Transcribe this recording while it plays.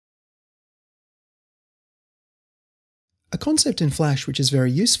A concept in Flash which is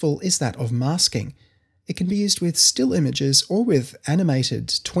very useful is that of masking. It can be used with still images or with animated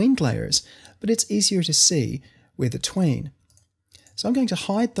tweened layers, but it's easier to see with a tween. So I'm going to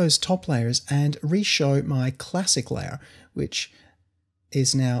hide those top layers and re-show my classic layer, which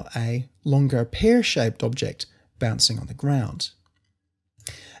is now a longer pear-shaped object bouncing on the ground.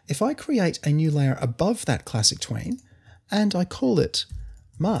 If I create a new layer above that classic tween, and I call it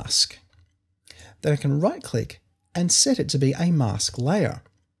mask, then I can right-click and set it to be a mask layer.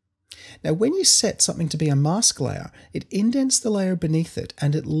 Now, when you set something to be a mask layer, it indents the layer beneath it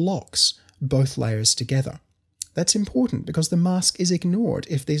and it locks both layers together. That's important because the mask is ignored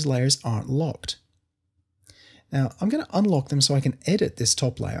if these layers aren't locked. Now, I'm going to unlock them so I can edit this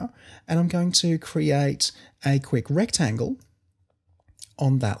top layer, and I'm going to create a quick rectangle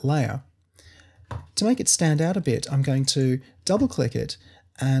on that layer. To make it stand out a bit, I'm going to double-click it,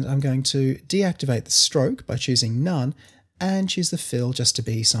 and I'm going to deactivate the stroke by choosing none, and choose the fill just to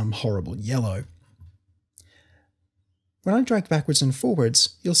be some horrible yellow. When I drag backwards and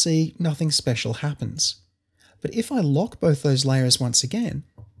forwards, you'll see nothing special happens. But if I lock both those layers once again,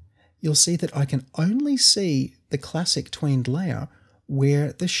 you'll see that I can only see the classic tweened layer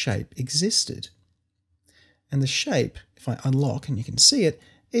where the shape existed. And the shape, if I unlock and you can see it,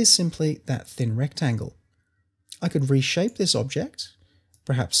 is simply that thin rectangle. I could reshape this object,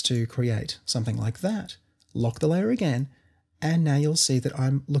 perhaps to create something like that, lock the layer again, and now you'll see that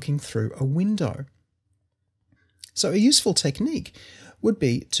I'm looking through a window. So a useful technique would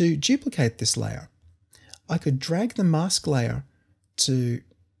be to duplicate this layer. I could drag the mask layer to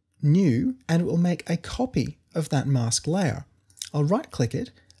new and it will make a copy of that mask layer. I'll right-click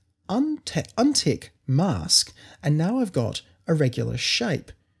it, untick mask, and now I've got a regular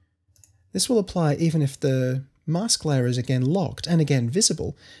shape. This will apply even if the mask layer is again locked and again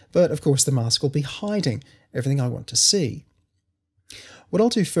visible, but of course the mask will be hiding everything I want to see. What I'll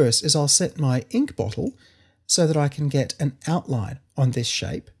do first is I'll set my ink bottle so that I can get an outline on this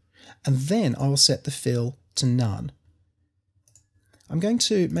shape, and then I will set the fill to none. I'm going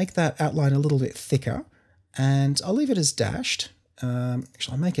to make that outline a little bit thicker, and I'll leave it as dashed.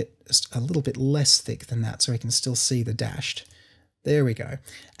 Actually, I'll make it just a little bit less thick than that so we can still see the dashed. There we go.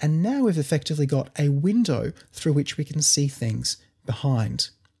 And now we've effectively got a window through which we can see things behind.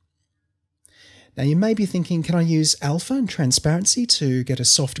 Now you may be thinking, can I use alpha and transparency to get a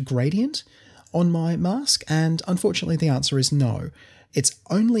soft gradient on my mask? And unfortunately the answer is no. It's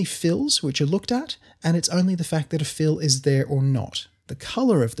only fills which are looked at, and it's only the fact that a fill is there or not. The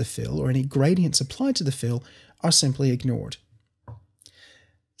colour of the fill or any gradients applied to the fill are simply ignored.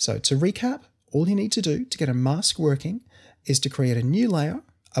 So to recap, all you need to do to get a mask working is to create a new layer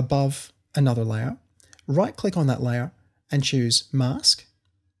above another layer, right-click on that layer and choose Mask,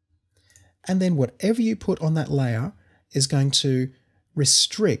 and then whatever you put on that layer is going to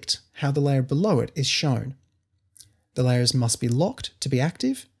restrict how the layer below it is shown. The layers must be locked to be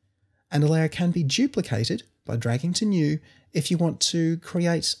active, and a layer can be duplicated by dragging to New if you want to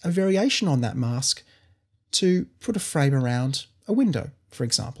create a variation on that mask to put a frame around a window, for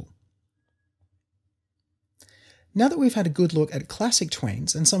example. Now that we've had a good look at classic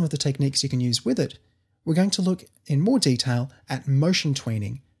tweens and some of the techniques you can use with it, we're going to look in more detail at motion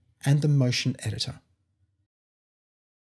tweening and the motion editor.